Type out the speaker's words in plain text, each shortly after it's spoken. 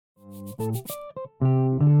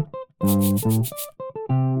Hey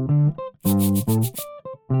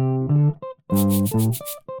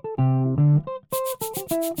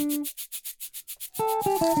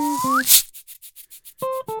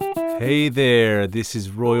there, this is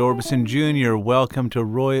Roy Orbison Jr. Welcome to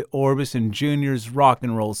Roy Orbison Jr.'s Rock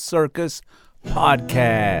and Roll Circus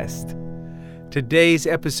podcast. Today's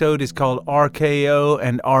episode is called RKO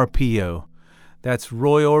and RPO. That's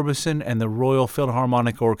Roy Orbison and the Royal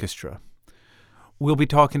Philharmonic Orchestra. We'll be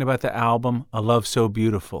talking about the album A Love So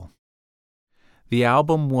Beautiful. The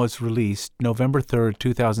album was released November 3rd,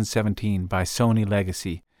 2017 by Sony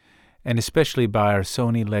Legacy, and especially by our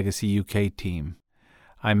Sony Legacy UK team.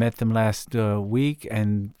 I met them last week,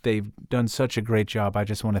 and they've done such a great job. I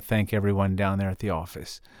just want to thank everyone down there at the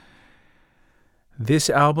office.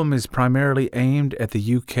 This album is primarily aimed at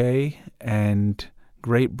the UK and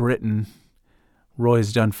Great Britain. Roy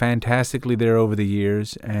has done fantastically there over the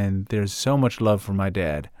years, and there's so much love for my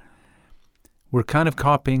dad. We're kind of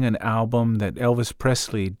copying an album that Elvis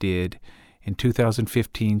Presley did in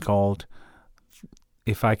 2015 called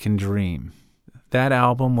If I Can Dream. That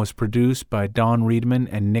album was produced by Don Reedman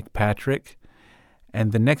and Nick Patrick,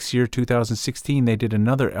 and the next year, 2016, they did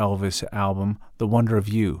another Elvis album, The Wonder of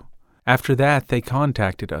You. After that, they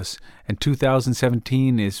contacted us, and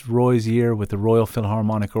 2017 is Roy's year with the Royal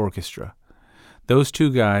Philharmonic Orchestra. Those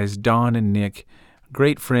two guys, Don and Nick,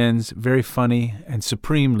 great friends, very funny, and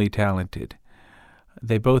supremely talented.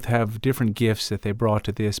 They both have different gifts that they brought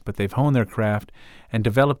to this, but they've honed their craft and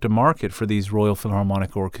developed a market for these Royal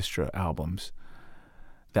Philharmonic Orchestra albums.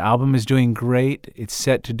 The album is doing great. It's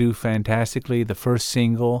set to do fantastically. The first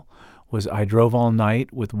single was I Drove All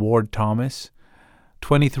Night with Ward Thomas.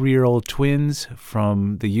 23-year-old twins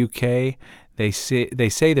from the UK. They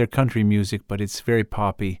say they're country music, but it's very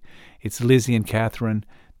poppy. It's Lizzie and Catherine.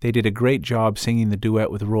 They did a great job singing the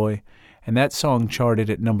duet with Roy, and that song charted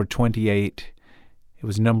at number 28. It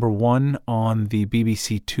was number 1 on the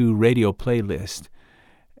BBC Two radio playlist,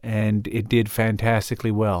 and it did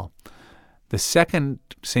fantastically well. The second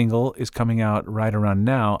single is coming out right around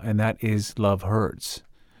now, and that is Love Hurts.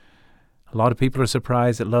 A lot of people are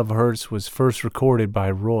surprised that Love Hurts was first recorded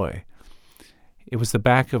by Roy. It was the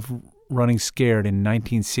back of Running Scared in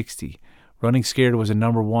 1960. Running Scared was a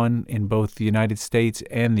number 1 in both the United States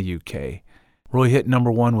and the UK. Roy hit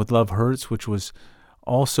number 1 with Love Hurts, which was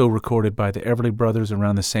also recorded by the Everly Brothers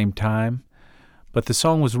around the same time. But the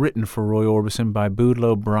song was written for Roy Orbison by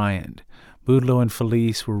Boudleaux Bryant. Boudleaux and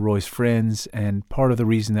Felice were Roy's friends, and part of the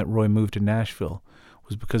reason that Roy moved to Nashville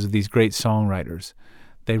was because of these great songwriters.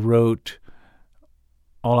 They wrote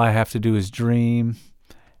All I Have to Do Is Dream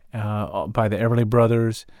by the Everly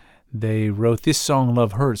Brothers. They wrote this song,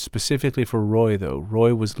 Love Hurts, specifically for Roy, though.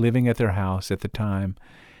 Roy was living at their house at the time,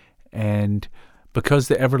 and because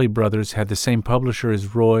the Everly Brothers had the same publisher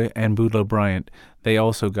as Roy and Boudleaux Bryant, they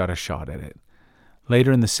also got a shot at it.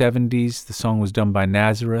 Later in the 70s, the song was done by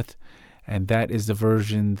Nazareth, and that is the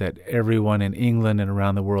version that everyone in England and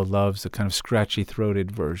around the world loves, the kind of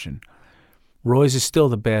scratchy-throated version. Roy's is still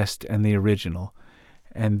the best and the original,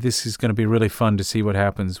 and this is going to be really fun to see what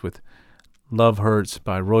happens with Love Hurts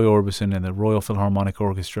by Roy Orbison and the Royal Philharmonic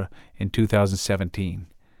Orchestra in 2017.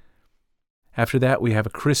 After that, we have a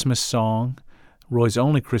Christmas song, Roy's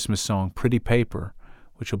only Christmas song, Pretty Paper,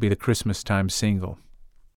 which will be the Christmas time single.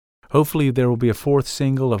 Hopefully there will be a 4th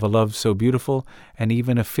single of A Love So Beautiful and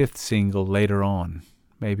even a 5th single later on,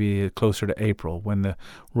 maybe closer to April, when the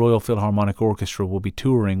Royal Philharmonic Orchestra will be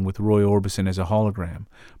touring with Roy Orbison as a hologram,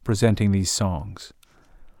 presenting these songs.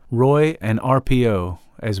 Roy and RPO,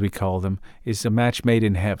 as we call them, is a match made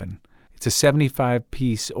in heaven. It's a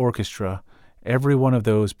 75-piece orchestra. Every one of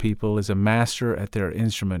those people is a master at their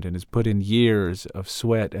instrument and has put in years of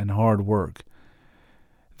sweat and hard work.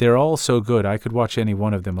 They're all so good, I could watch any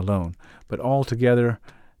one of them alone, but all together,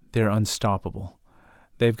 they're unstoppable.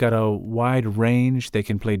 They've got a wide range. They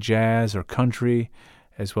can play jazz or country,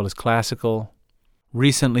 as well as classical.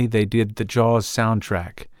 Recently, they did the Jaws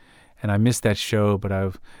soundtrack, and I missed that show, but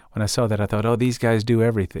when I saw that, I thought, oh, these guys do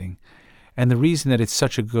everything. And the reason that it's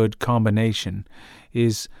such a good combination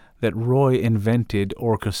is that Roy invented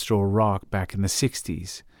orchestral rock back in the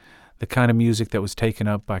 60s, the kind of music that was taken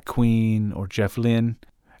up by Queen or Jeff Lynne,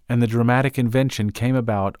 and the dramatic invention came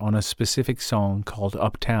about on a specific song called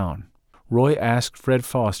Uptown. Roy asked Fred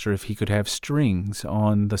Foster if he could have strings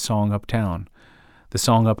on the song Uptown. The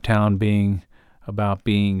song Uptown being about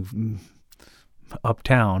being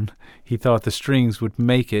uptown. He thought the strings would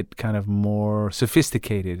make it kind of more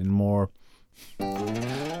sophisticated and more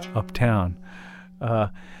uptown.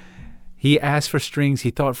 He asked for strings.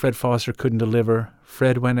 He thought Fred Foster couldn't deliver.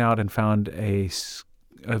 Fred went out and found a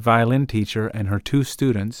violin teacher and her 2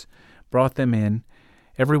 students, brought them in.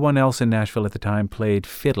 Everyone else in Nashville at the time played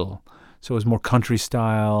fiddle, so it was more country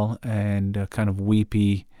style and kind of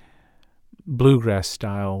weepy bluegrass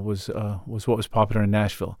style was what was popular in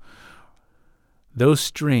Nashville. Those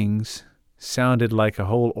strings sounded like a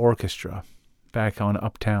whole orchestra back on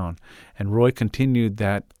Uptown, and Roy continued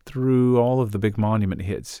that through all of the big Monument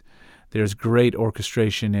hits. There's great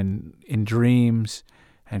orchestration in Dreams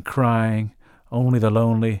and Crying, Only the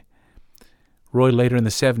Lonely. Roy later in the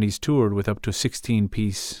 70s toured with up to a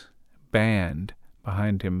 16-piece band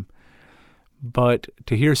behind him. But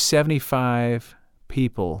to hear 75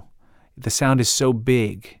 people, the sound is so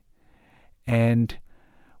big. And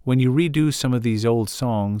when you redo some of these old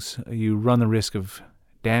songs, you run the risk of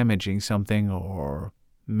damaging something or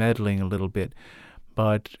meddling a little bit.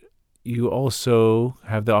 But you also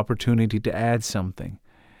have the opportunity to add something.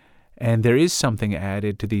 And there is something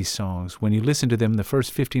added to these songs. When you listen to them, the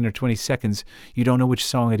first 15 or 20 seconds, you don't know which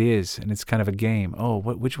song it is, and it's kind of a game. Oh,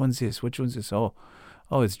 which one's this? Which one's this? Oh,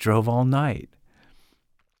 it's Drove All Night.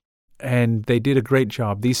 And they did a great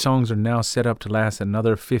job. These songs are now set up to last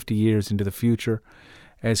another 50 years into the future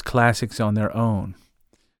as classics on their own.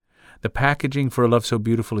 The packaging for A Love So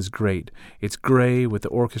Beautiful is great. It's gray with the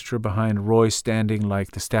orchestra behind Roy standing like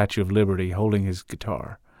the Statue of Liberty holding his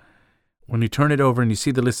guitar. When you turn it over and you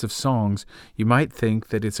see the list of songs, you might think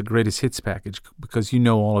that it's a greatest hits package because you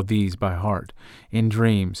know all of these by heart. In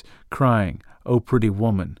Dreams, Crying, Oh Pretty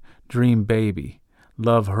Woman, Dream Baby,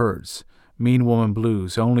 Love Hurts, Mean Woman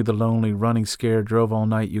Blues, Only the Lonely, Running Scared, Drove All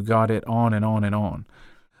Night, You Got It, on and on and on.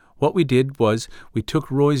 What we did was we took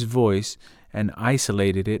Roy's voice and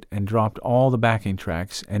isolated it and dropped all the backing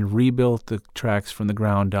tracks and rebuilt the tracks from the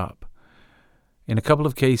ground up. In a couple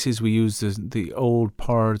of cases, we used the old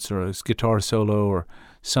parts or a guitar solo or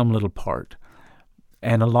some little part.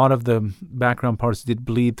 And a lot of the background parts did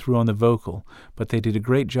bleed through on the vocal, but they did a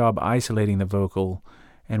great job isolating the vocal,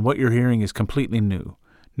 and what you're hearing is completely new.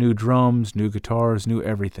 New drums, new guitars, new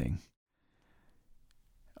everything.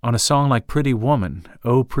 On a song like Pretty Woman,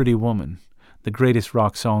 Oh Pretty Woman, the greatest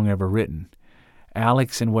rock song ever written,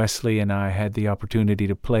 Alex and Wesley and I had the opportunity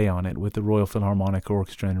to play on it with the Royal Philharmonic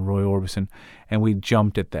Orchestra and Roy Orbison, and we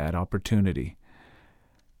jumped at that opportunity.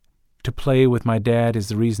 To play with my dad is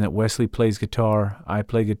the reason that Wesley plays guitar, I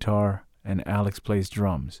play guitar, and Alex plays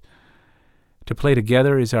drums. To play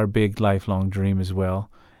together is our big lifelong dream as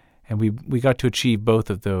well, and we got to achieve both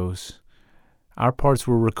of those. Our parts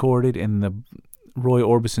were recorded in the Roy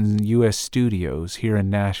Orbison's U.S. studios here in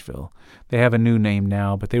Nashville. They have a new name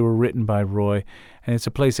now, but they were written by Roy, and it's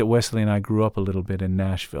a place that Wesley and I grew up a little bit in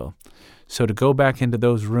Nashville. So to go back into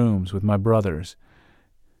those rooms with my brothers,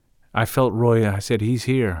 I felt Roy, I said, he's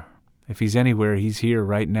here. If he's anywhere, he's here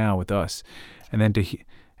right now with us. And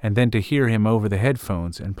then to hear him over the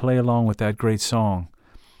headphones and play along with that great song.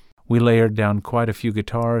 We layered down quite a few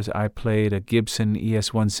guitars. I played a Gibson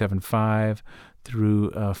ES-175 through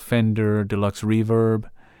a Fender Deluxe Reverb,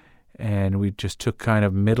 and we just took kind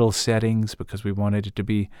of middle settings because we wanted it to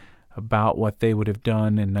be about what they would have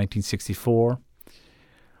done in 1964.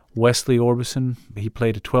 Wesley Orbison, he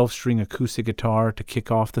played a 12-string acoustic guitar to kick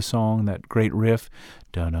off the song, that great riff,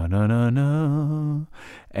 da-na-na-na-na,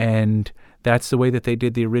 and that's the way that they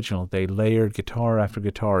did the original. They layered guitar after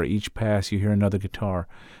guitar. Each pass you hear another guitar,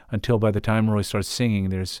 until by the time Roy starts singing,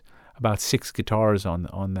 there's about 6 guitars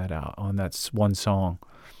on that one song.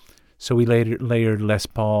 So we layered Les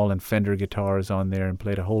Paul and Fender guitars on there and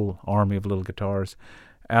played a whole army of little guitars.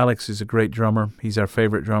 Alex is a great drummer. He's our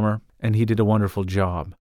favorite drummer, and he did a wonderful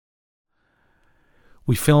job.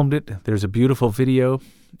 We filmed it. There's a beautiful video,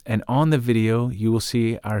 and on the video you will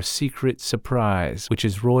see our secret surprise, which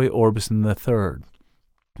is Roy Orbison III.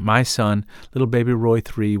 My son, little baby Roy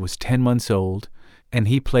III, was 10 months old, and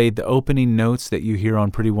he played the opening notes that you hear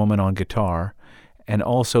on Pretty Woman on guitar, and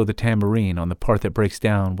also the tambourine on the part that breaks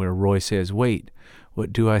down where Roy says, "Wait,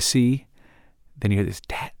 what do I see?" Then you hear this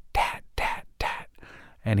tat, tat, tat, tat,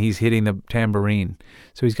 and he's hitting the tambourine.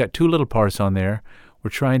 So he's got 2 little parts on there. We're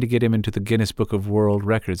trying to get him into the Guinness Book of World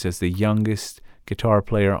Records as the youngest guitar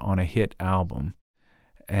player on a hit album.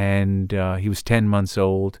 And he was 10 months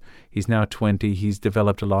old. He's now 20. He's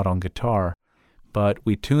developed a lot on guitar. But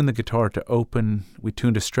we tuned the guitar to open, we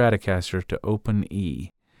tuned a Stratocaster to open E.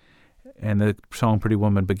 And the song Pretty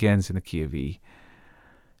Woman begins in the key of E.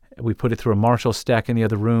 We put it through a Marshall stack in the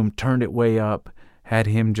other room, turned it way up,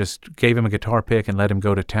 gave him a guitar pick and let him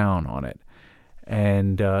go to town on it.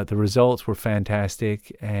 And the results were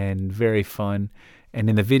fantastic and very fun. And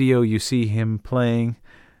in the video, you see him playing,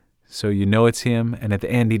 so you know it's him. And at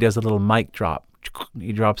the end, he does a little mic drop.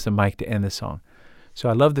 He drops the mic to end the song. So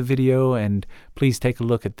I love the video, and please take a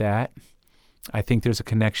look at that. I think there's a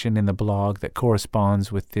connection in the blog that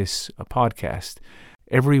corresponds with this podcast.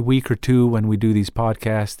 Every week or two when we do these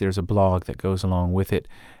podcasts, there's a blog that goes along with it.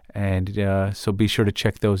 And so be sure to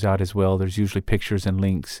check those out as well. There's usually pictures and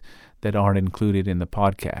links that aren't included in the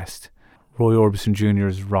podcast. Roy Orbison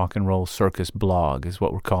Jr.'s Rock and Roll Circus blog is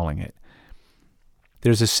what we're calling it.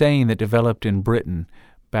 There's a saying that developed in Britain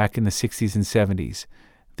back in the 60s and 70s.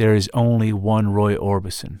 There is only one Roy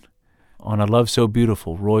Orbison. On A Love So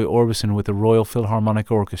Beautiful, Roy Orbison with the Royal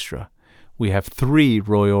Philharmonic Orchestra. We have 3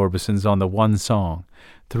 Roy Orbisons on the one song.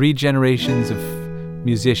 3 generations of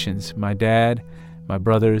musicians, my dad, my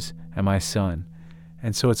brothers, and my son.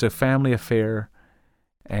 And so it's a family affair,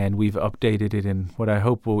 and we've updated it in what I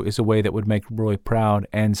hope is a way that would make Roy proud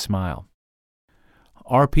and smile.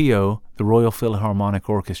 RPO, the Royal Philharmonic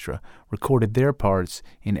Orchestra, recorded their parts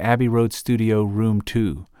in Abbey Road Studio Room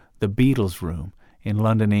 2, the Beatles' room, in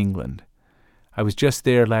London, England. I was just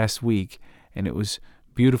there last week, and it was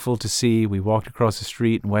beautiful to see. We walked across the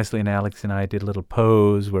street, and Wesley and Alex and I did a little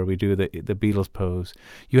pose where we do the Beatles pose.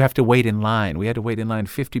 You have to wait in line. We had to wait in line.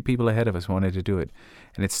 50 people ahead of us wanted to do it,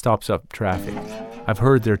 and it stops up traffic. I've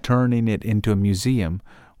heard they're turning it into a museum,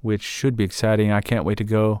 which should be exciting. I can't wait to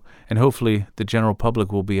go, and hopefully the general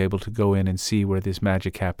public will be able to go in and see where this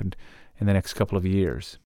magic happened in the next couple of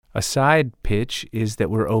years. A side pitch is that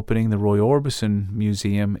we're opening the Roy Orbison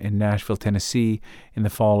Museum in Nashville, Tennessee in the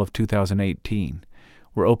fall of 2018.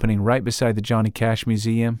 We're opening right beside the Johnny Cash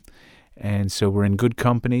Museum, and so we're in good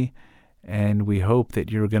company, and we hope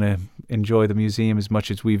that you're going to enjoy the museum as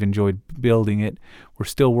much as we've enjoyed building it. We're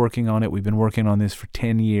still working on it. We've been working on this for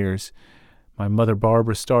 10 years. My mother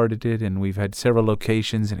Barbara started it, and we've had several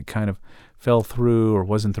locations, and it kind of fell through or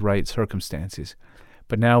wasn't the right circumstances.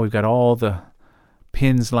 But now we've got all the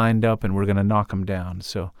pins lined up, and we're going to knock them down.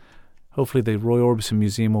 So hopefully the Roy Orbison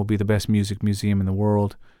Museum will be the best music museum in the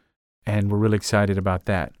world, and we're really excited about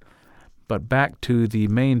that. But back to the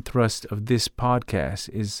main thrust of this podcast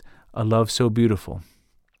is A Love So Beautiful.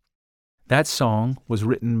 That song was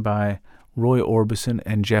written by Roy Orbison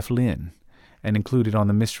and Jeff Lynne and included on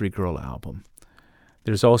the Mystery Girl album.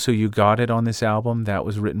 There's also You Got It on this album. That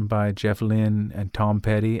was written by Jeff Lynne and Tom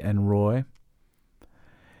Petty and Roy.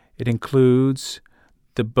 It includes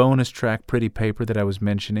the bonus track Pretty Paper that I was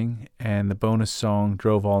mentioning and the bonus song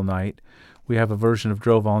Drove All Night. We have a version of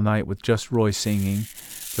Drove All Night with just Roy singing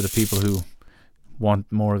for the people who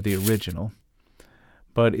want more of the original.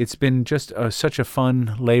 But it's been just such a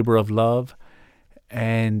fun labor of love,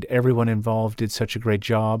 and everyone involved did such a great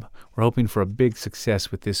job. We're hoping for a big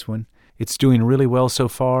success with this one. It's doing really well so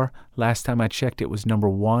far. Last time I checked, it was number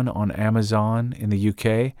 1 on Amazon in the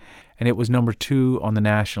UK, and it was number 2 on the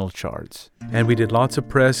national charts. And we did lots of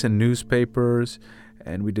press and newspapers,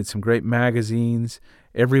 and we did some great magazines.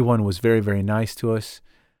 Everyone was very, very nice to us.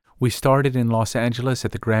 We started in Los Angeles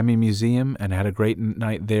at the Grammy Museum and had a great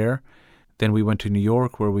night there. Then we went to New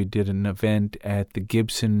York, where we did an event at the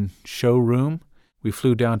Gibson Showroom. We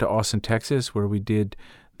flew down to Austin, Texas, where we did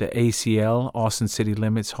the ACL, Austin City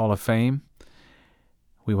Limits Hall of Fame.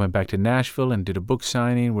 We went back to Nashville and did a book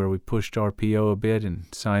signing where we pushed RPO a bit and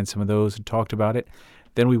signed some of those and talked about it.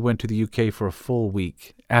 Then we went to the UK for a full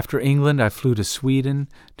week. After England, I flew to Sweden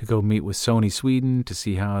to go meet with Sony Sweden to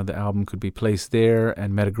see how the album could be placed there,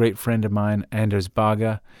 and met a great friend of mine, Anders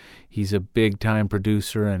Bagge. He's a big-time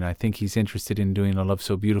producer, and I think he's interested in doing A Love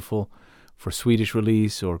So Beautiful for Swedish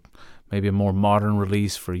release, or maybe a more modern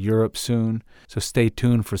release for Europe soon. So stay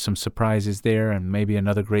tuned for some surprises there, and maybe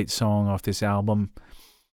another great song off this album.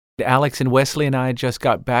 Alex and Wesley and I just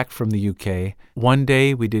got back from the UK. One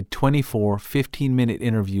day we did 24 15-minute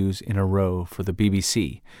interviews in a row for the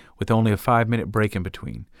BBC, with only a 5-minute break in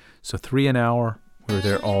between. So 3 an hour. We were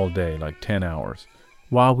there all day, like 10 hours.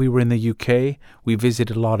 While we were in the UK, we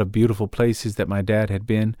visited a lot of beautiful places that my dad had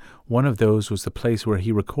been. One of those was the place where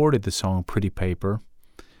he recorded the song Pretty Paper.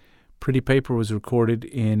 Pretty Paper was recorded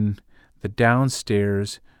in the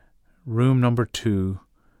downstairs room number 2.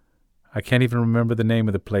 I can't even remember the name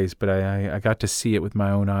of the place, but I got to see it with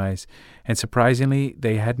my own eyes. And surprisingly,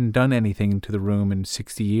 they hadn't done anything to the room in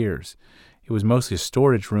 60 years. It was mostly a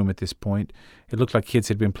storage room at this point. It looked like kids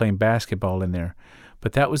had been playing basketball in there.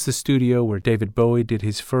 But that was the studio where David Bowie did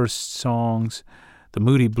his first songs. The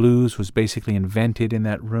Moody Blues was basically invented in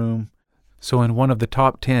that room. So in one of the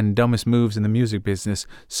top 10 dumbest moves in the music business,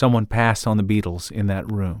 someone passed on the Beatles in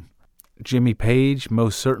that room. Jimmy Page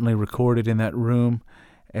most certainly recorded in that room,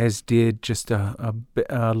 as did just a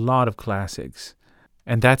lot of classics.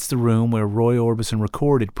 And that's the room where Roy Orbison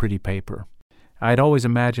recorded Pretty Paper. I'd always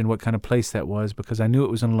imagined what kind of place that was because I knew it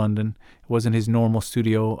was in London. It wasn't his normal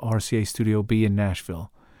studio, RCA Studio B in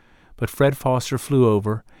Nashville. But Fred Foster flew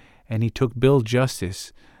over, and he took Bill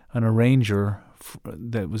Justice, an arranger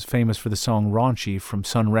that was famous for the song Raunchy from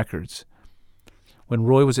Sun Records. When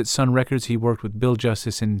Roy was at Sun Records, he worked with Bill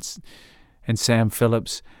Justice and Sam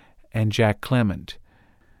Phillips and Jack Clement.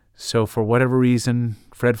 So for whatever reason,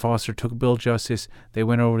 Fred Foster took Bill Justice, they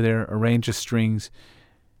went over there, arranged the strings,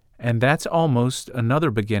 and that's almost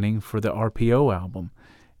another beginning for the RPO album.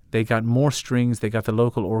 They got more strings, they got the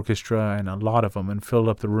local orchestra and a lot of them and filled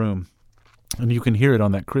up the room. And you can hear it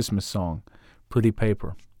on that Christmas song, Pretty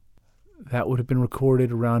Paper. That would have been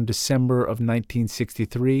recorded around December of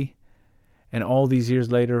 1963. And all these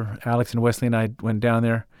years later, Alex and Wesley and I went down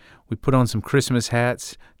there. We put on some Christmas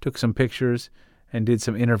hats, took some pictures, and did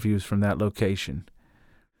some interviews from that location.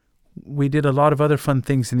 We did a lot of other fun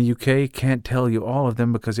things in the UK. Can't tell you all of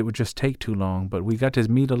them because it would just take too long, but we got to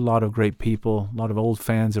meet a lot of great people, a lot of old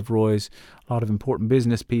fans of Roy's, a lot of important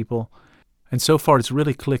business people. And so far it's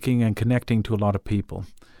really clicking and connecting to a lot of people.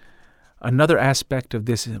 Another aspect of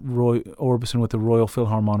this Roy Orbison with the Royal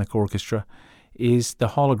Philharmonic Orchestra is the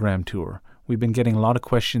hologram tour. We've been getting a lot of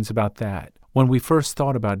questions about that. When we first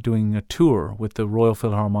thought about doing a tour with the Royal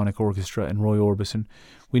Philharmonic Orchestra and Roy Orbison,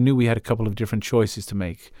 we knew we had a couple of different choices to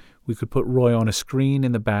make. We could put Roy on a screen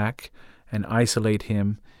in the back and isolate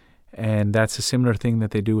him, and that's a similar thing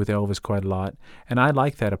that they do with Elvis quite a lot, and I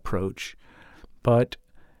like that approach. But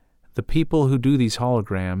the people who do these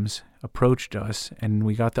holograms approached us, and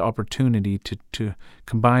we got the opportunity to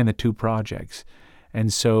combine the two projects.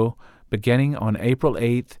 And so, beginning on April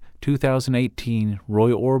 8th, 2018,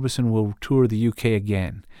 Roy Orbison will tour the UK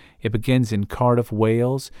again. It begins in Cardiff,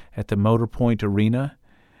 Wales, at the Motorpoint Arena,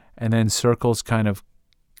 and then circles kind of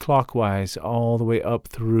clockwise all the way up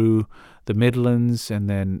through the Midlands, and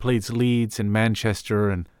then plays Leeds and Manchester,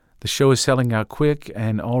 and the show is selling out quick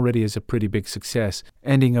and already is a pretty big success,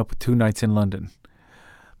 ending up with 2 nights in London.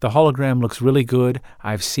 The hologram looks really good.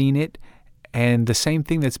 I've seen it. And the same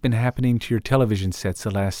thing that's been happening to your television sets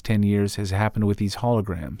the last 10 years has happened with these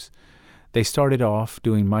holograms. They started off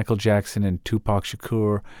doing Michael Jackson and Tupac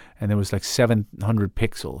Shakur, and there was like 700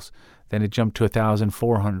 pixels. Then it jumped to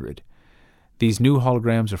 1,400. These new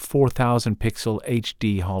holograms are 4,000 pixel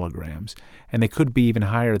HD holograms, and they could be even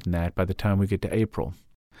higher than that by the time we get to April.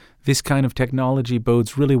 This kind of technology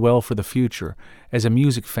bodes really well for the future. As a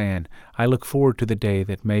music fan, I look forward to the day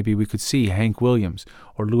that maybe we could see Hank Williams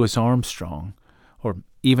or Louis Armstrong or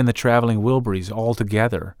even the Traveling Wilburys all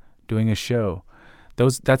together doing a show.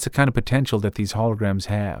 That's the kind of potential that these holograms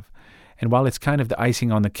have. And while it's kind of the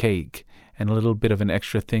icing on the cake and a little bit of an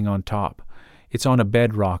extra thing on top, it's on a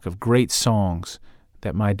bedrock of great songs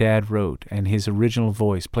that my dad wrote, and his original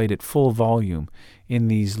voice played at full volume in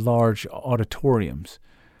these large auditoriums.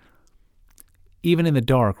 Even in the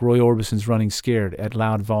dark, Roy Orbison's Running Scared at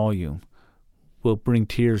loud volume will bring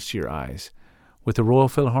tears to your eyes. With the Royal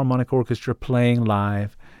Philharmonic Orchestra playing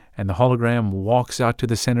live, and the hologram walks out to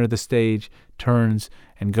the center of the stage, turns,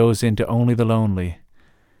 and goes into Only the Lonely,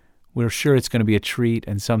 we're sure it's going to be a treat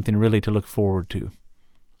and something really to look forward to.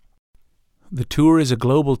 The tour is a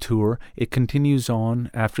global tour. It continues on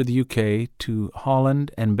after the UK to Holland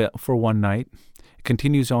and for one night. It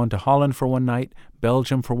continues on to Holland for one night,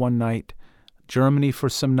 Belgium for one night, Germany for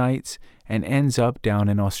some nights, and ends up down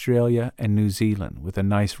in Australia and New Zealand with a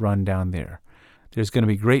nice run down there. There's going to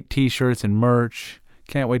be great T-shirts and merch.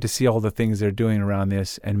 Can't wait to see all the things they're doing around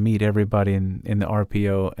this and meet everybody in the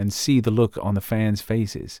RPO and see the look on the fans'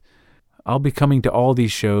 faces. I'll be coming to all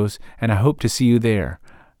these shows, and I hope to see you there.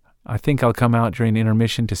 I think I'll come out during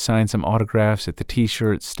intermission to sign some autographs at the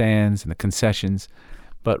T-shirt stands and the concessions.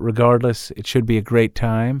 But regardless, it should be a great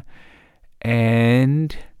time.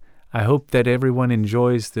 And I hope that everyone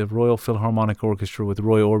enjoys the Royal Philharmonic Orchestra with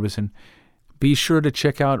Roy Orbison. Be sure to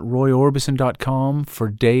check out royorbison.com for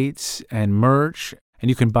dates and merch, and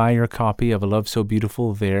you can buy your copy of A Love So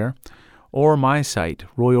Beautiful there, or my site,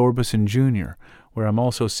 Roy Orbison Jr., where I'm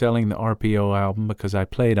also selling the RPO album because I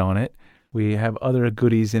played on it. We have other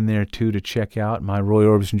goodies in there, too, to check out. My Roy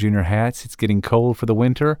Orbison Jr. hats. It's getting cold for the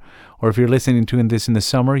winter. Or if you're listening to this in the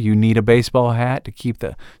summer, you need a baseball hat to keep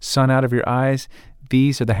the sun out of your eyes.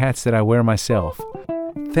 These are the hats that I wear myself.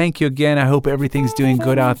 Thank you again. I hope everything's doing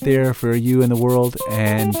good out there for you and the world.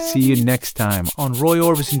 And see you next time on Roy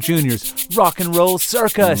Orbison Jr.'s Rock and Roll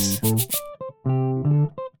Circus.